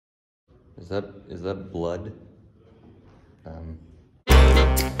Is that blood?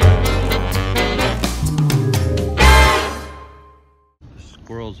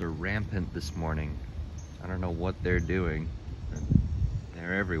 Squirrels are rampant this morning. I don't know what they're doing, but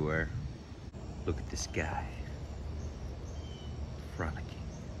they're everywhere. Look at this guy. Frolicking.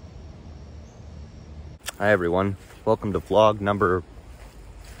 Hi everyone, welcome to vlog number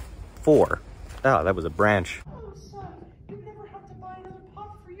 4. Oh, that was a branch. Oh, son, you never have to buy another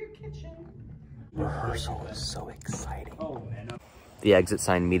pot for your kitchen. Rehearsal is so exciting. The exit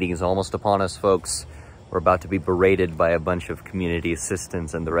sign meeting is almost upon us, folks. We're about to be berated by a bunch of community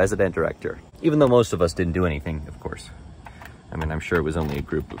assistants and the resident director. Even though most of us didn't do anything, of course. I mean, I'm sure it was only a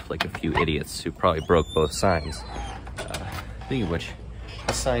group of like a few idiots who probably broke both signs. Speaking of which,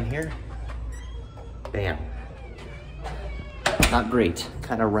 this sign here, bam. Not great.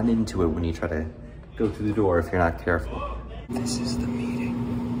 Kind of run into it when you try to go through the door if you're not careful. This is the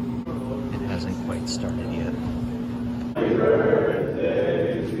meeting. It hasn't quite started yet. Happy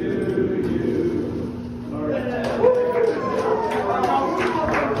birthday to you.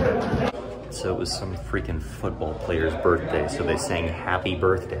 So it was some freaking football player's birthday, so they sang happy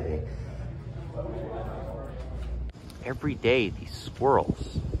birthday. Every day, these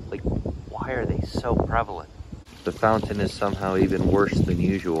squirrels, like, why are they so prevalent? The fountain is somehow even worse than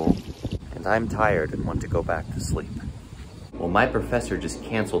usual, and I'm tired and want to go back to sleep. Well, my professor just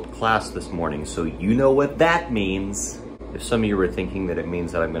canceled class this morning, so you know what that means. If some of you were thinking that it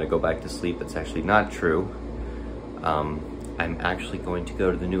means that I'm gonna go back to sleep, it's actually not true. I'm actually going to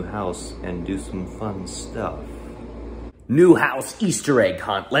go to the new house and do some fun stuff. New house Easter egg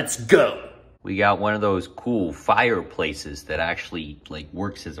hunt, let's go! We got one of those cool fireplaces that actually like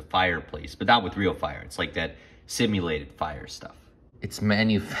works as a fireplace, but not with real fire. It's like that simulated fire stuff. It's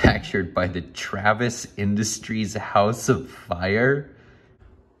manufactured by the Travis Industries House of Fire.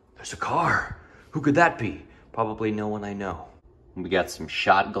 There's a car. Who could that be? Probably no one I know. We got some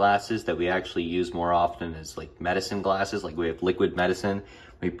shot glasses that we actually use more often as like medicine glasses. Like we have liquid medicine.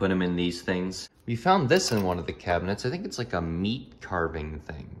 We put them in these things. We found this in one of the cabinets. I think it's like a meat carving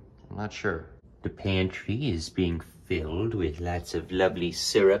thing. I'm not sure. The pantry is being filled with lots of lovely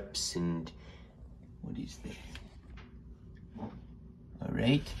syrups and what is this? All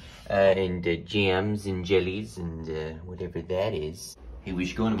right. And jams and jellies and whatever that is. Hey, we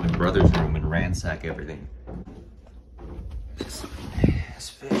should go into my brother's room and ransack everything. This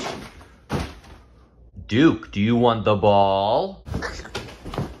fish. Duke, do you want the ball?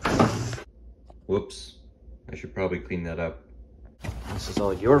 Whoops. I should probably clean that up. This is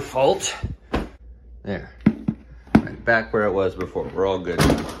all your fault. There. Right back where it was before. We're all good.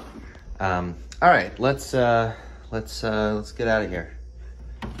 All right, let's get out of here.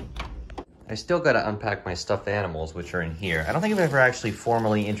 I still gotta unpack my stuffed animals, which are in here. I don't think I've ever actually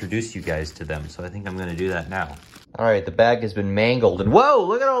formally introduced you guys to them, so I think I'm gonna do that now. All right, the bag has been mangled, and whoa,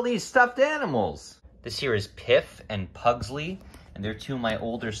 look at all these stuffed animals. This here is Piff and Pugsley, and they're two of my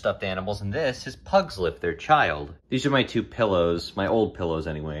older stuffed animals, and this is Pugslip, their child. These are my two pillows, my old pillows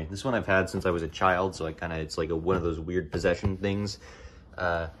anyway. This one I've had since I was a child, so it's like one of those weird possession things.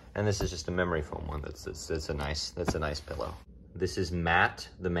 And this is just a memory foam one. That's a nice pillow. This is Matt,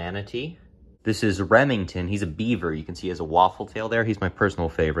 the manatee. This is Remington. He's a beaver. You can see he has a waffle tail there. He's my personal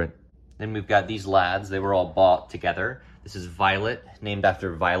favorite. Then we've got these lads. They were all bought together. This is Violet, named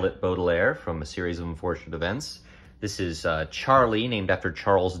after Violet Baudelaire from A Series of Unfortunate Events. This is Charlie, named after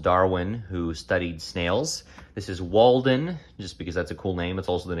Charles Darwin, who studied snails. This is Walden, just because that's a cool name. It's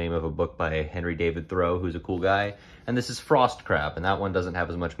also the name of a book by Henry David Thoreau, who's a cool guy. And this is Frost Crab, and that one doesn't have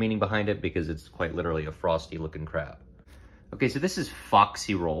as much meaning behind it because it's quite literally a frosty-looking crab. Okay, so this is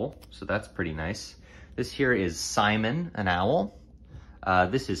Foxy Roll, so that's pretty nice. This here is Simon, an owl.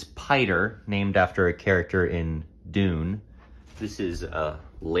 This is Piter, named after a character in Dune. This is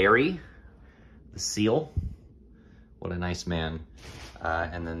Larry, the seal. What a nice man.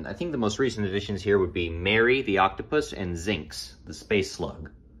 And then I think the most recent additions here would be Mary, the octopus, and Zinx, the space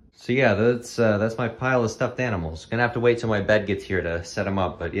slug. So yeah, that's my pile of stuffed animals. Gonna have to wait till my bed gets here to set them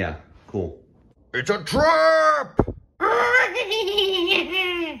up, but yeah, cool. It's a trap!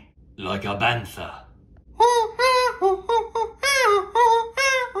 Like a bantha.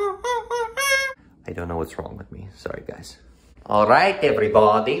 I don't know what's wrong with me. Sorry, guys. All right,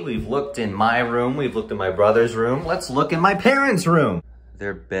 everybody. We've looked in my room. We've looked in my brother's room. Let's look in my parents' room.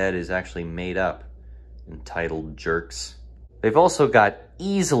 Their bed is actually made up. Entitled jerks. They've also got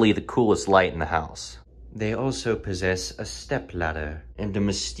easily the coolest light in the house. They also possess a stepladder and a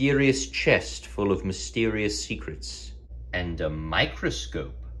mysterious chest full of mysterious secrets. And a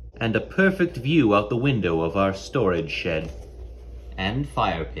microscope. And a perfect view out the window of our storage shed. And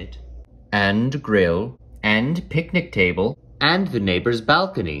fire pit. and grill, and picnic table, and the neighbor's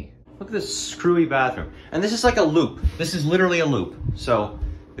balcony. Look at this screwy bathroom. And this is like a loop. This is literally a loop. So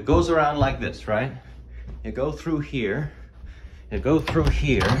it goes around like this, right? You go through here, you go through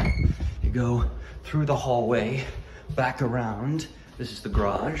here, you go through the hallway, back around. This is the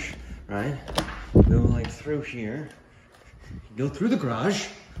garage, right? Go like through here, go through the garage,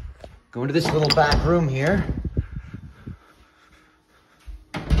 go into this little back room here.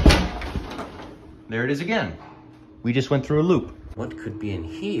 There it is again. We just went through a loop. What could be in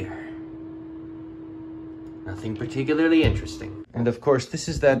here? Nothing particularly interesting. And of course, this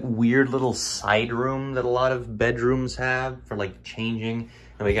is that weird little side room that a lot of bedrooms have for like changing.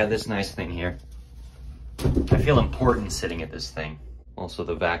 And we got this nice thing here. I feel important sitting at this thing. Also,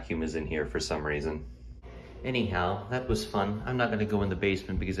 the vacuum is in here for some reason. Anyhow, that was fun. I'm not gonna go in the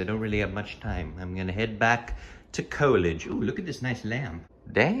basement because I don't really have much time. I'm gonna head back to college. Ooh, look at this nice lamp.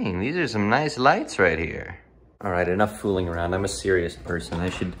 Dang, these are some nice lights right here. All right, enough fooling around. I'm a serious person. I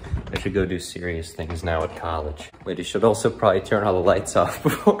should go do serious things now at college. Wait, I should also probably turn all the lights off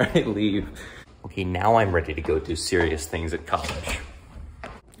before I leave. Okay, now I'm ready to go do serious things at college.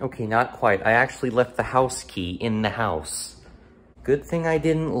 Okay, not quite. I actually left the house key in the house. Good thing I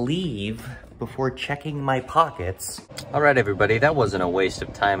didn't leave before checking my pockets. All right, everybody, that wasn't a waste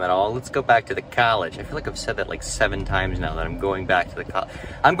of time at all. Let's go back to the college. I feel like I've said that like 7 times now that I'm going back to the college.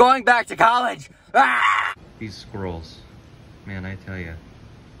 I'm going back to college! Ah! These squirrels, man, I tell you.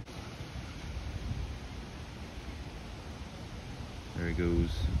 There he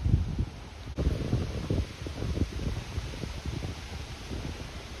goes.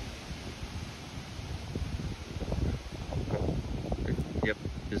 Yep,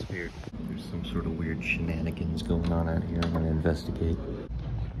 disappeared. There's some sort of weird shenanigans going on out here. I'm gonna investigate.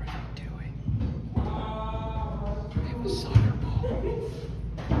 What are they doing? They have a solder ball.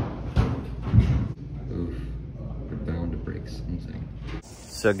 Oof, they're bound to break something.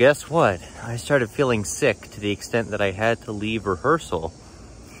 So guess what? I started feeling sick to the extent that I had to leave rehearsal.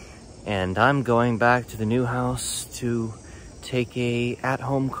 And I'm going back to the new house to take a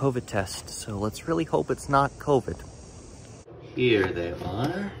at-home COVID test. So let's really hope it's not COVID. Here they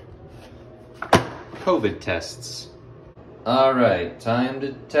are. COVID tests. All right, time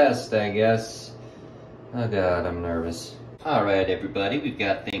to test, I guess. Oh God, I'm nervous. All right, everybody, we've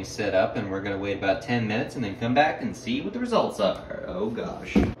got things set up and we're gonna wait about 10 minutes and then come back and see what the results are. Oh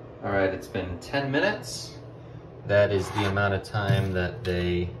gosh. All right, it's been 10 minutes. That is the amount of time that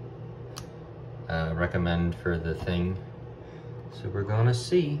they recommend for the thing. So we're gonna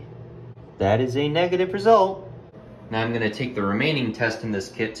see. That is a negative result. Now I'm gonna take the remaining test in this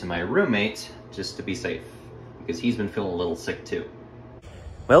kit to my roommate just to be safe because he's been feeling a little sick too.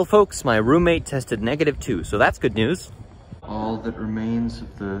 Well, folks, my roommate tested negative too, so that's good news. All that remains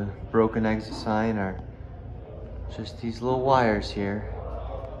of the broken exit sign are just these little wires here.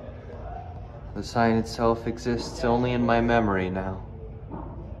 The sign itself exists only in my memory now.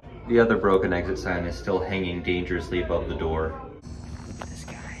 The other broken exit sign is still hanging dangerously above the door. Look at this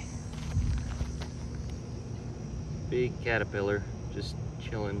guy. Big caterpillar, just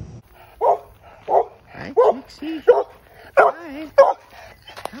chilling. Hi, Trixie. Hi.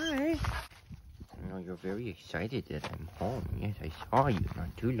 Hi. You know, you're very excited that I'm home. Yes, I saw you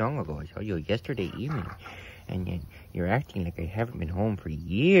not too long ago. I saw you yesterday evening. And yet you're acting like I haven't been home for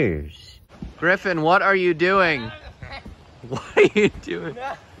years. Griffin, what are you doing? What are you doing?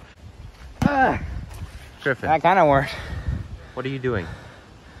 Griffin. That kind of worked. What are you doing?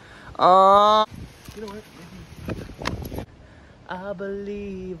 You know what? I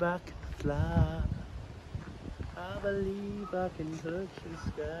believe I can fly. I believe I can touch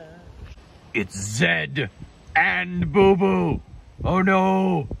the sky. It's Zed and Boo Boo. Oh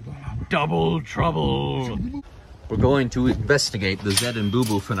no, double trouble. We're going to investigate the Zed and Boo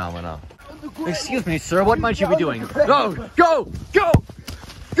Boo phenomena. Excuse me, sir, what might you be doing? Go! Go! Go!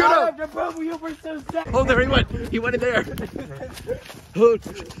 Get up! Oh, there he went! He went in there! Oh,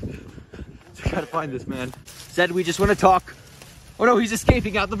 I gotta find this man. Zed, we just want to talk. Oh no, he's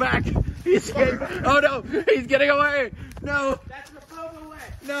escaping out the back! He's escaping! Oh no! He's getting away! No!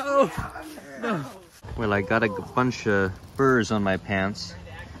 No! No! Well, I got a bunch of burrs on my pants.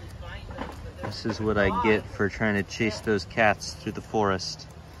 This is what I get for trying to chase those cats through the forest.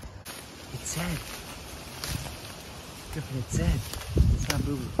 It's Zed. Griffin, it's Zed. It's not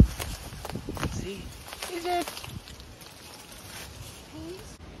Boo Boo. See? Is it?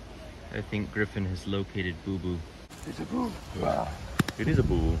 I think Griffin has located Boo Boo. It's a boo. Wow. It is a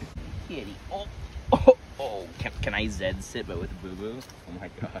boo. Kitty. Oh. Can I Zed sit but with Boo Boo? Oh my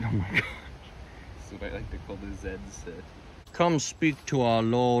god. Oh my god. That's what I like to call the Zed sit. Come speak to our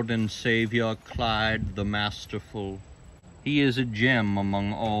Lord and Savior, Clyde the Masterful. He is a gem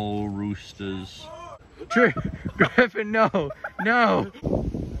among all roosters. Griffin, no, no!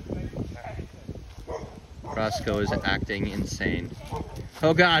 Roscoe is acting insane.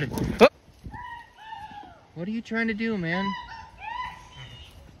 Oh God! Oh. What are you trying to do, man?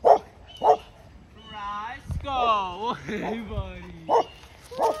 Roscoe! Hey, buddy.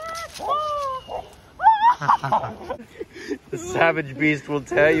 The savage beast will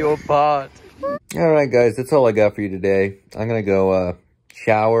tear you apart. All right, guys, that's all I got for you today. I'm gonna go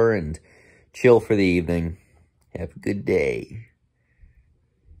shower and chill for the evening. Have a good day.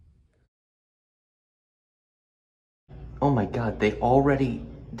 Oh my God, they already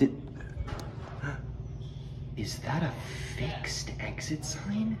did. Is that a fixed exit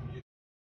sign?